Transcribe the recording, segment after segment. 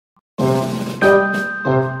Know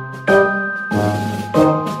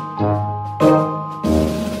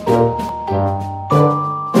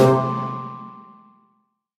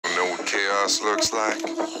what chaos looks like?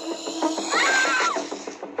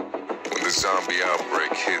 When the zombie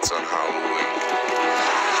outbreak hits on Halloween.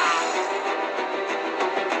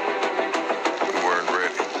 We weren't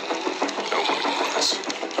ready. Nobody was.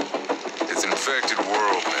 It's an infected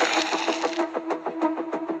world, man.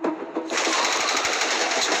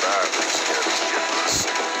 Survivors get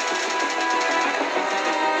sick.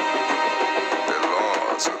 Their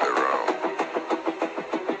laws are their own.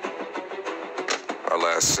 Our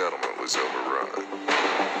last settlement was overrun.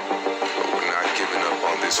 But we're not giving up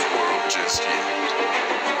on this world just yet.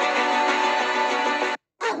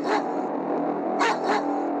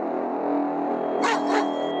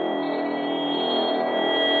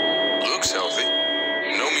 Looks healthy.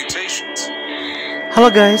 No mutations. Halo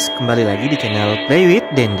guys, kembali lagi di channel Play with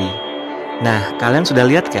Dandy. Nah, kalian sudah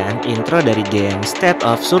lihat kan intro dari game State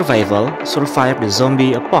of Survival, Survive the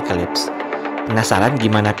Zombie Apocalypse. Penasaran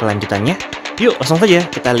gimana kelanjutannya? Yuk langsung saja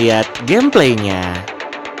kita lihat gameplaynya.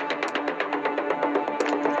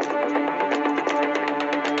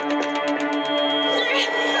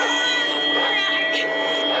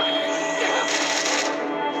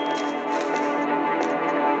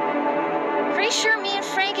 Pretty sure me and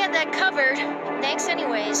Frank had that covered. Thanks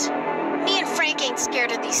anyways. Me and Frank ain't scared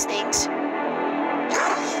of these things.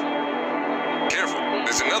 Careful,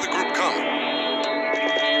 there's another group coming.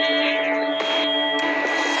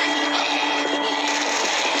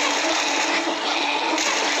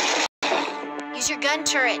 Use your gun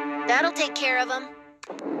turret. That'll take care of them.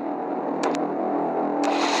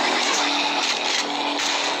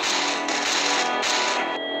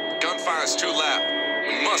 Gunfire's too loud.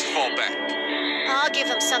 We must fall back. I'll give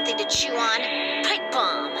them something to chew on. Pipe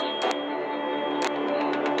bomb.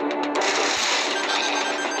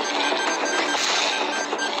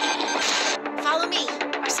 Follow me.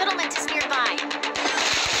 Our settlement is nearby.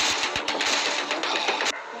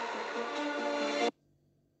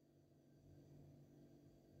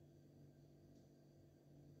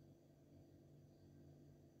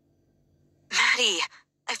 Maddie,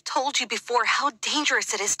 I've told you before how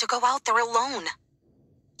dangerous it is to go out there alone.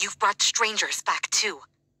 You've brought strangers back too.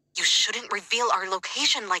 You shouldn't reveal our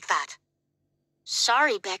location like that.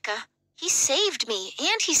 Sorry, Becca. He saved me,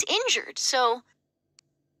 and he's injured, so...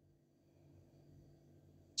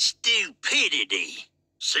 Stupidity.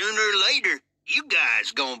 Sooner or later, you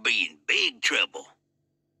guys gonna be in big trouble.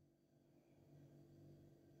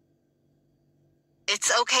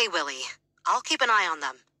 It's okay, Willie. I'll keep an eye on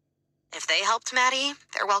them. If they helped Maddie,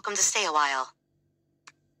 they're welcome to stay a while.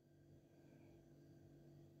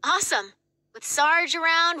 Awesome. With Sarge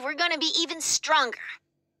around, we're gonna be even stronger.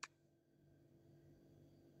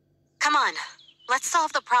 Come on, let's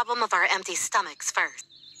solve the problem of our empty stomachs first.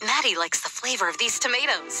 Maddie likes the flavor of these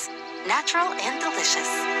tomatoes. Natural and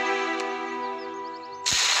delicious.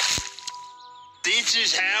 This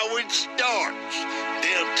is how it starts.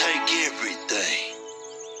 They'll take everything.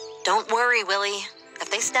 Don't worry, Willie.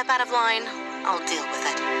 If they step out of line, I'll deal with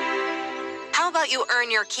it. How about you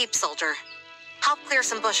earn your keep, soldier? Help clear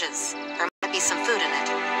some bushes. There might be some food in it.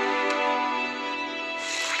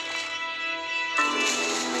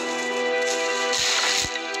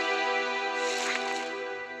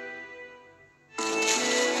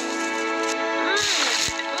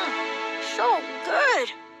 So good.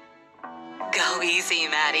 Go easy,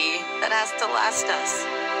 Maddie. That has to last us.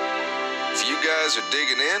 If you guys are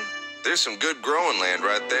digging in, there's some good growing land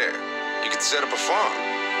right there. You could set up a farm.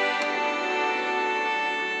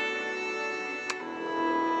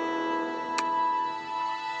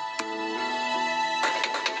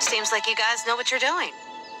 Seems like you guys know what you're doing.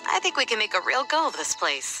 I think we can make a real go of this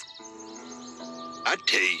place. I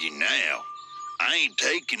tell you now, I ain't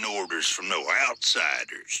taking orders from no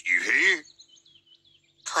outsiders. You hear?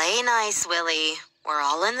 Play nice, Willie. We're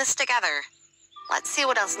all in this together. Let's see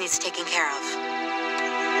what else needs taken care of.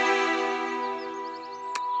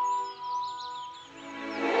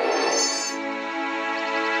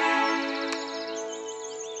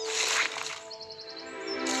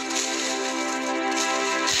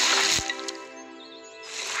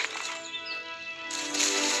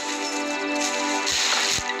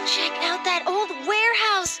 Check out that old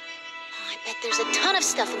warehouse. I bet there's a ton of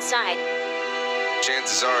stuff inside.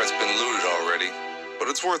 Chances are it's been looted already, but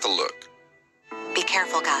it's worth a look. Be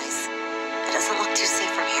careful, guys. It doesn't look too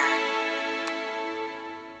safe from here.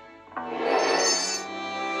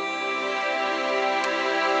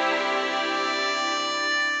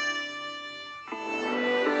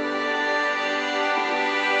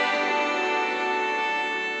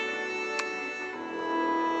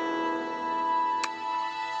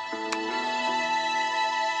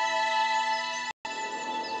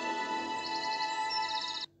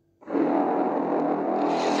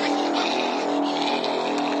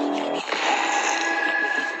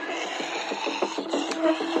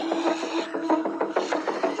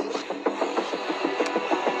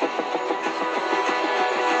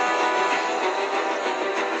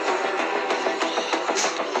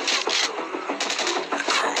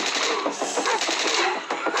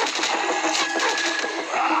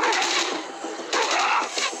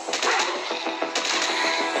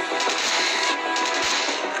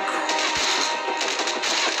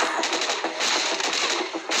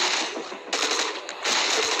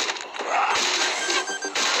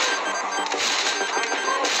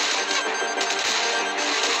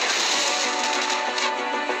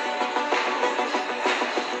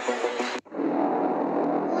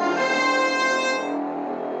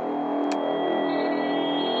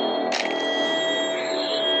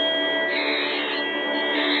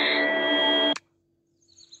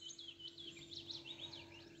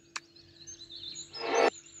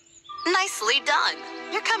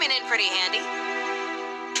 in pretty handy.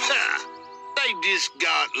 Ha! They just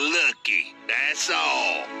got lucky, that's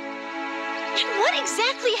all. And what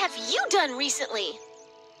exactly have you done recently?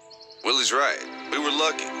 Willie's right. We were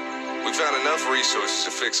lucky. We found enough resources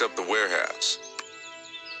to fix up the warehouse.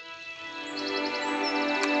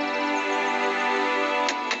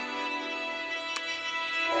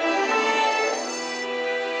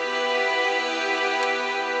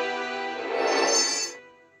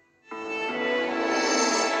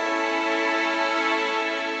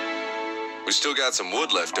 We still got some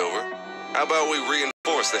wood left over. How about we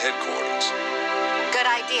reinforce the headquarters? Good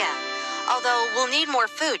idea. Although we'll need more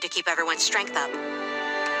food to keep everyone's strength up.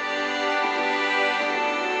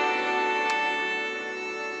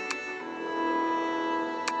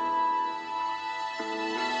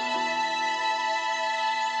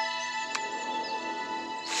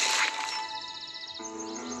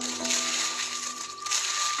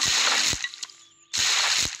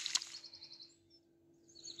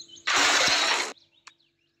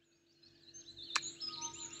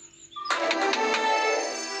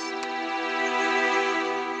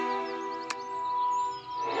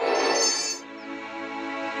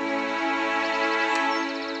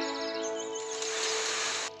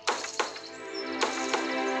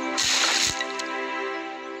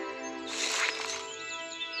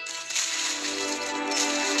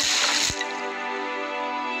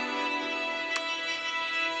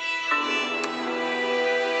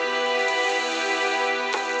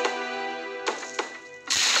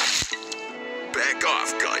 Back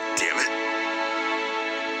off, goddammit.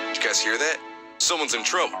 Did you guys hear that? Someone's in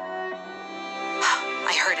trouble.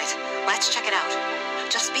 I heard it. Let's check it out.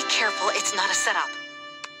 Just be careful, it's not a setup.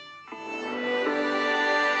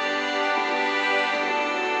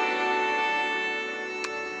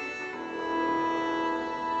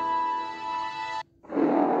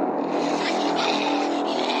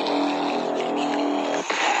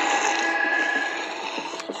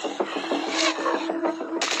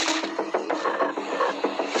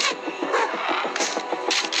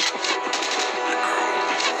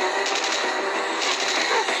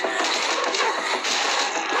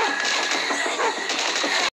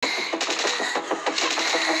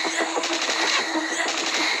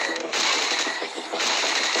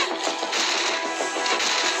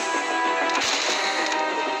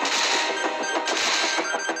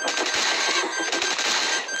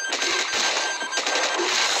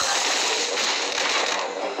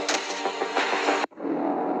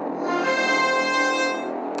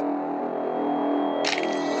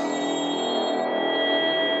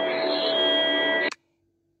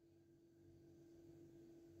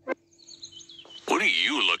 What are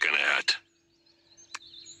you looking at?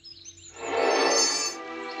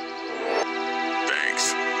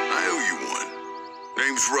 Thanks. I owe you one.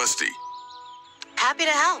 Name's Rusty. Happy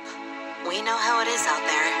to help. We know how it is out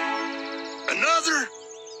there. Another?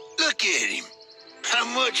 Look at him. How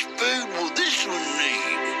much food will this one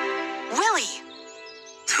need? Willie!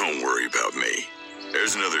 Don't worry about me.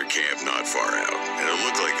 There's another camp not far out, and it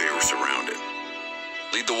looked like they were surrounded.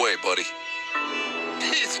 Lead the way, buddy.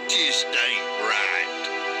 This just ain't right.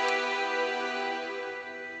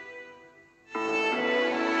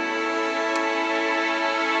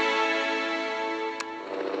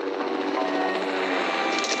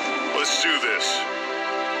 Let's do this.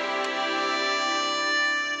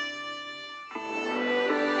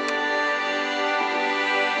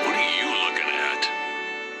 What are you looking at?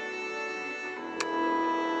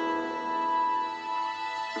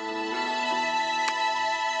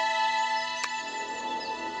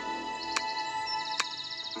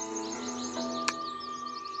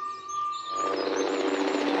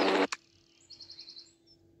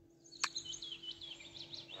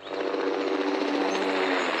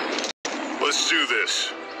 Let's do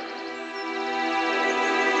this.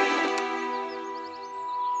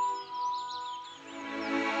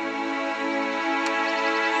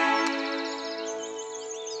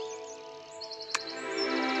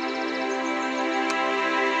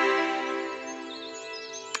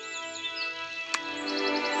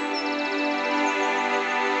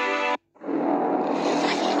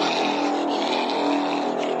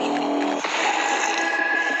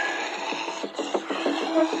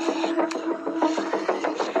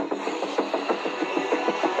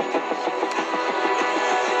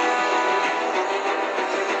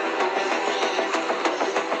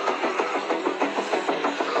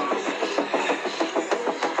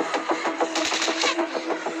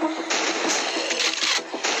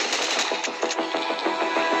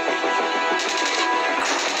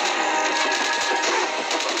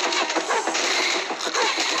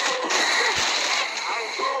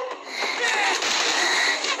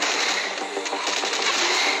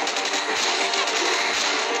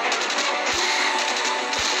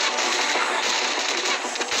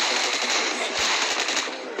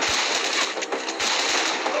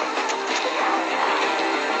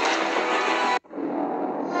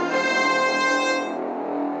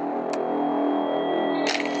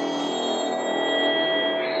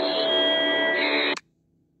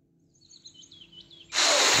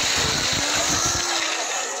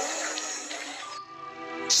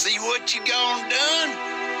 doggone done,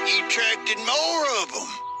 you attracted more of them.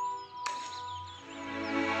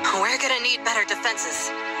 We're gonna need better defenses.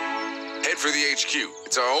 Head for the HQ.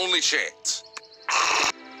 It's our only chance.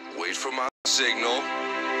 Wait for my signal.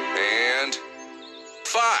 And...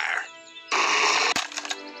 fire!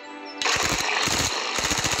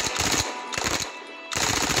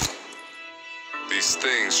 These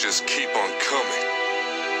things just keep on coming.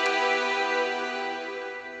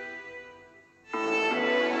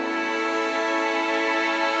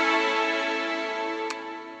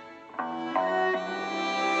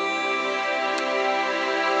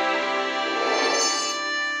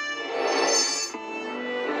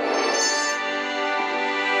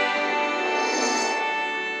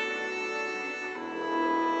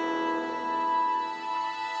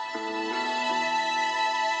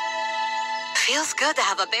 Feels good to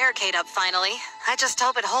have a barricade up finally. I just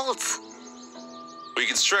hope it holds. We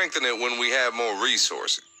can strengthen it when we have more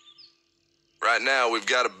resources. Right now, we've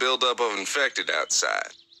got a buildup of infected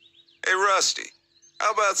outside. Hey, Rusty,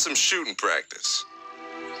 how about some shooting practice?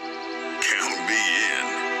 Count me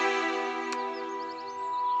in.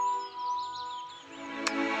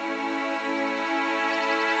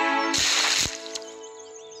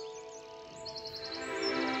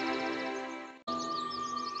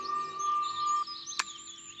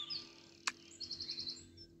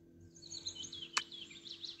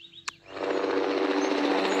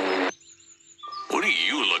 What are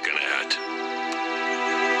you looking at?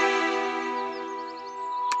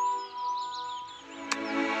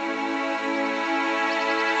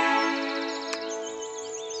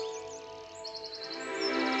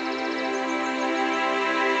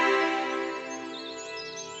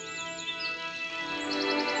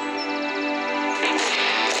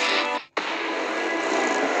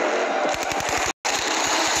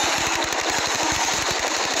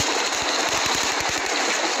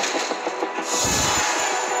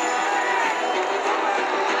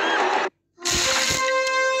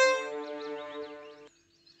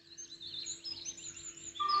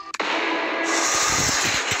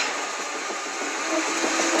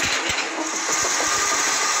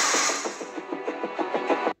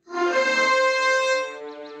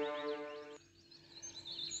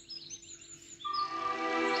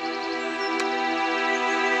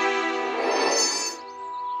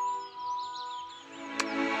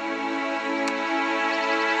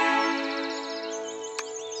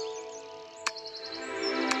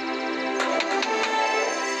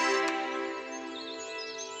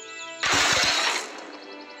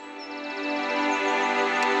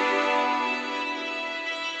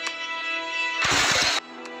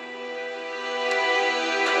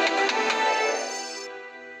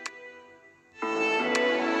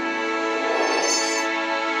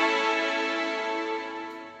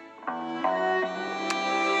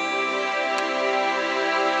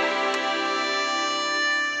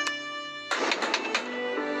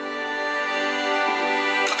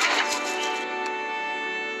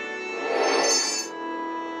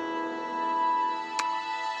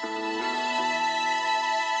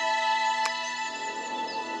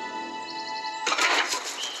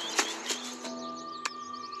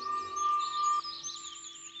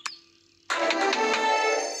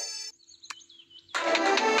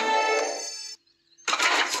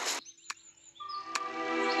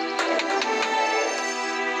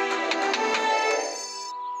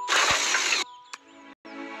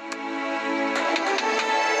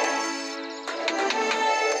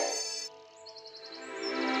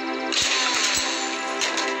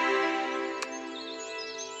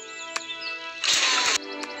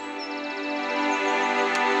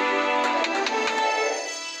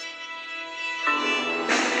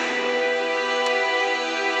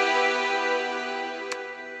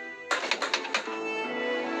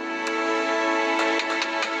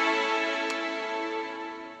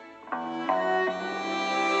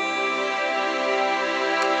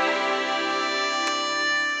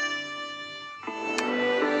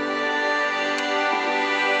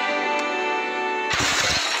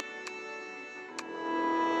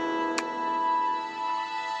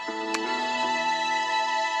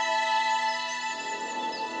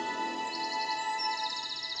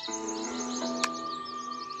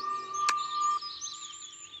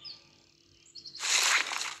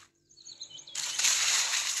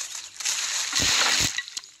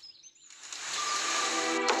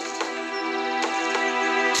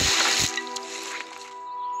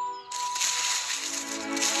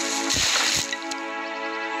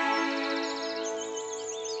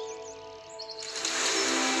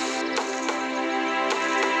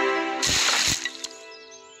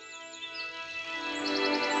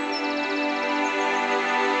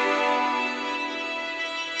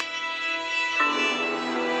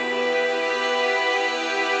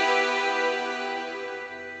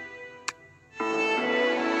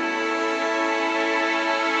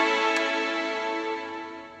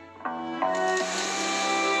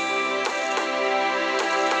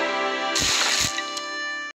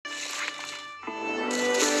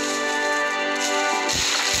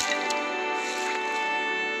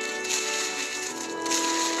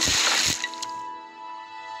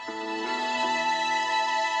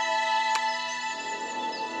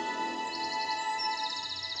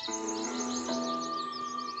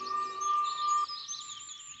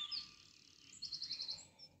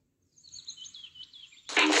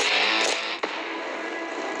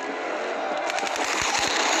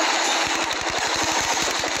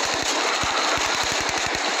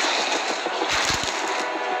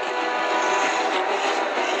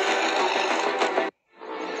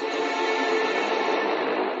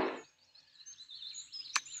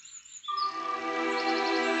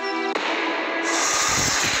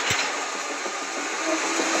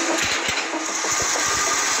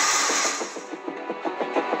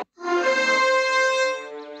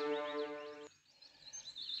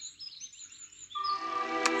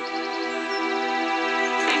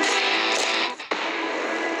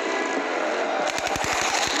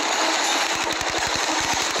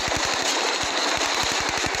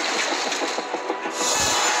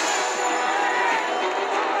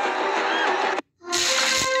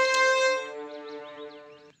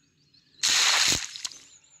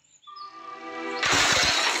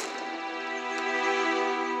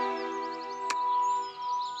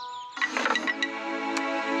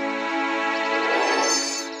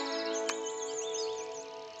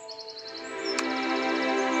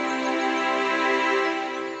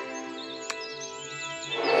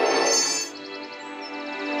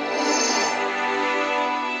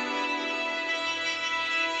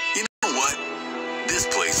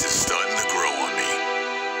 This place is starting to grow on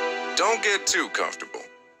me. Don't get too comfortable.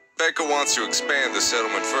 Becca wants to expand the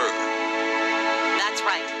settlement further. That's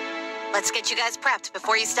right. Let's get you guys prepped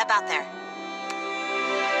before you step out there.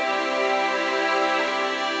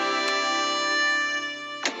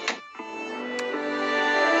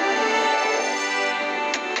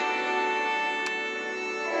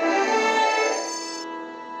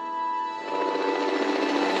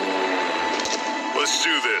 Let's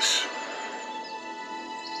do this.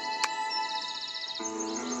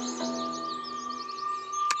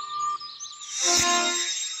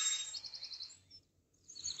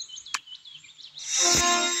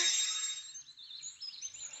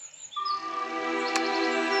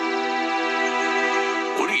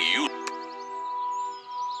 What are you?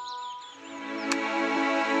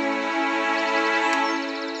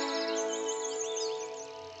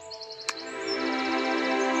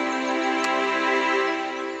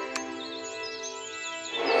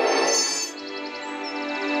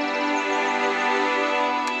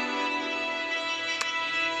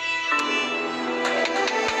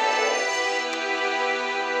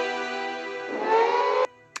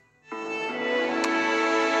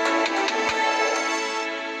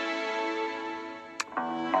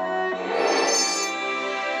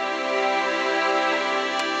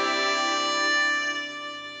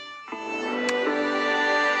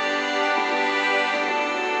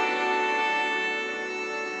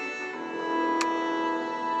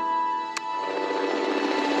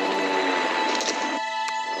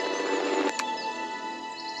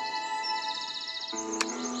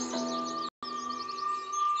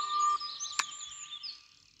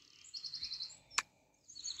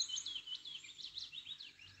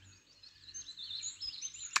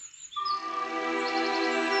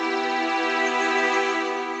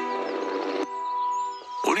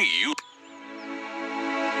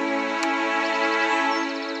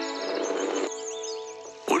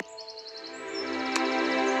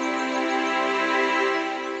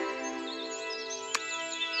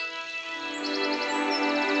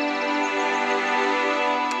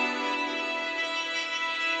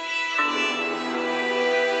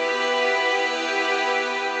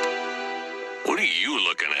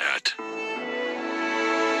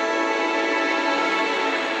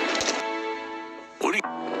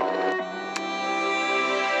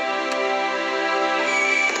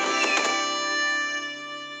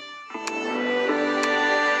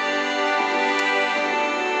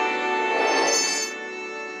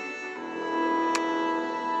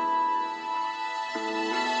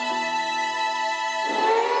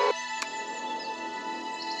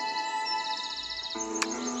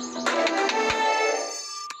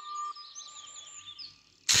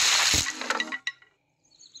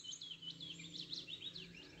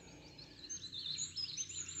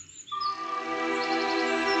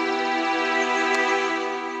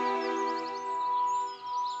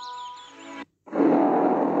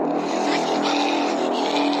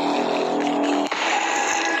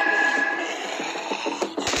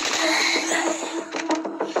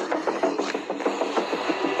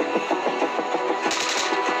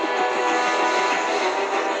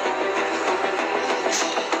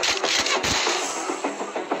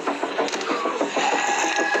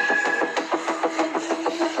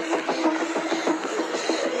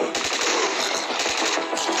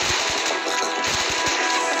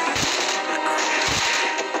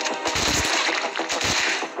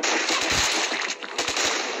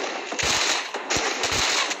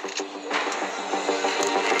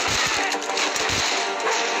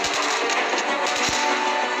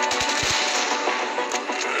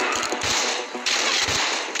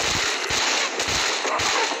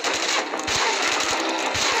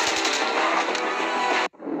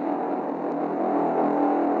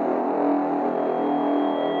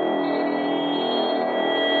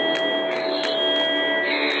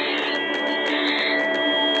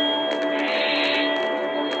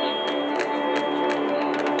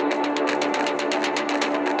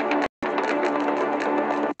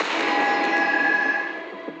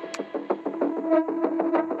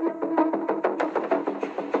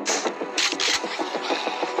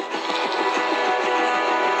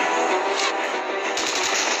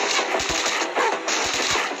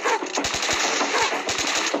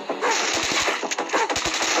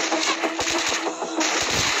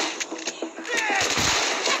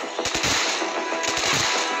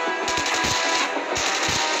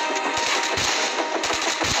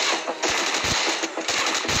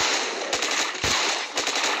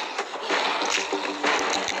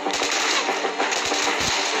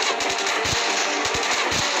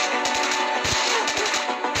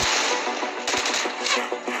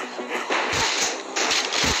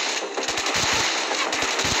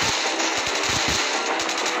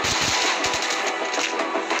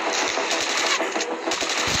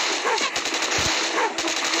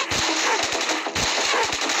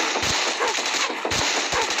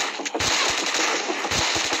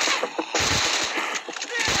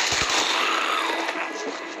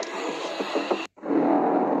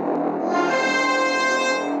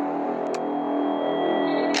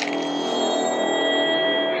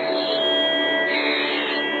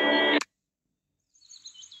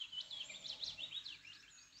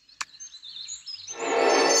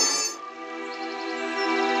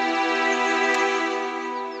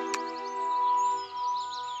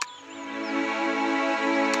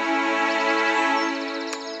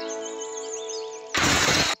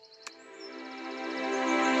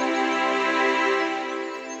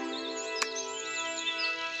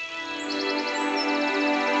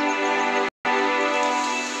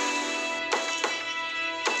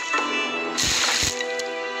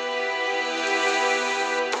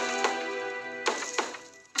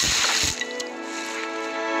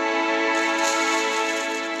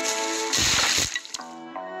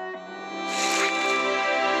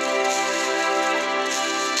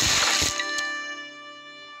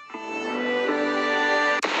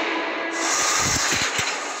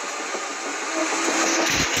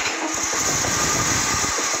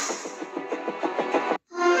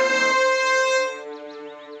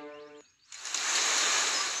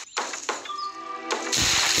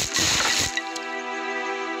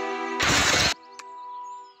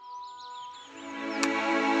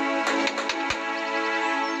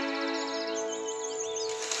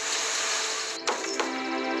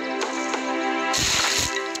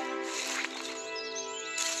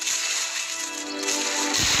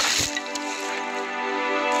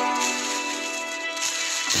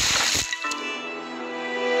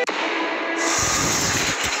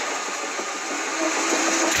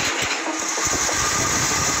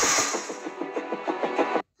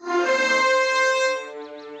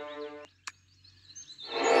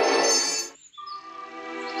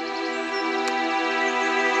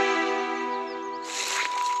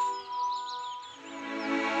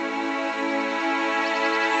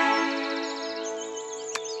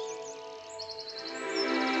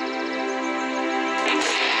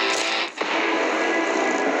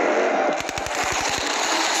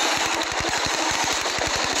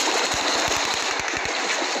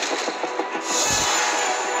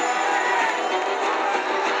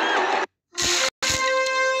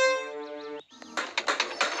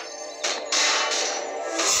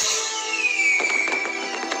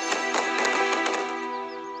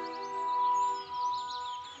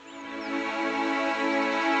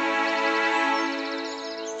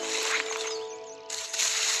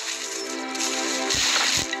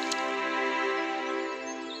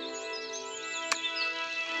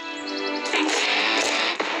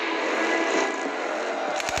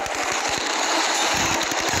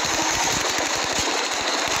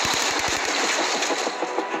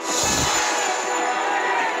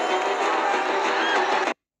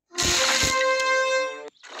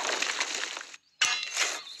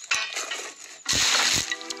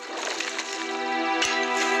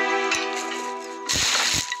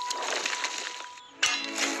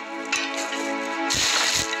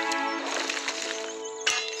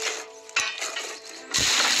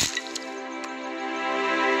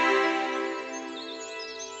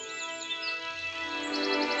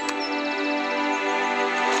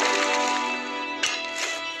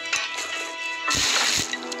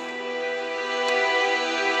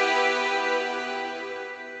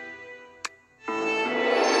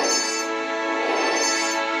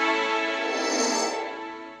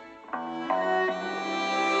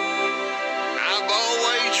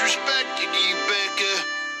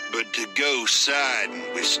 But to go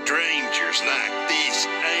siding with strangers like this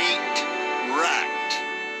ain't right.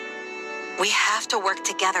 We have to work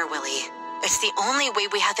together, Willie. It's the only way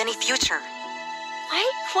we have any future. I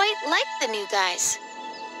quite like the new guys.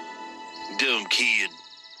 Dumb kid.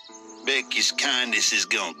 Becky's kindness is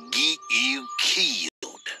gonna get you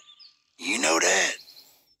killed. You know that?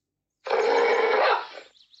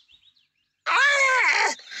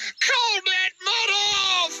 Call that mud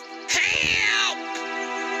off! Help!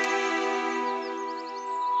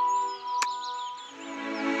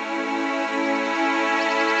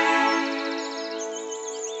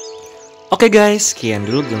 Oke guys, sekian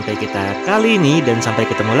dulu gameplay kita kali ini dan sampai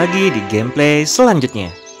ketemu lagi di gameplay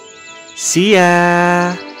selanjutnya. See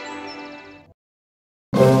ya!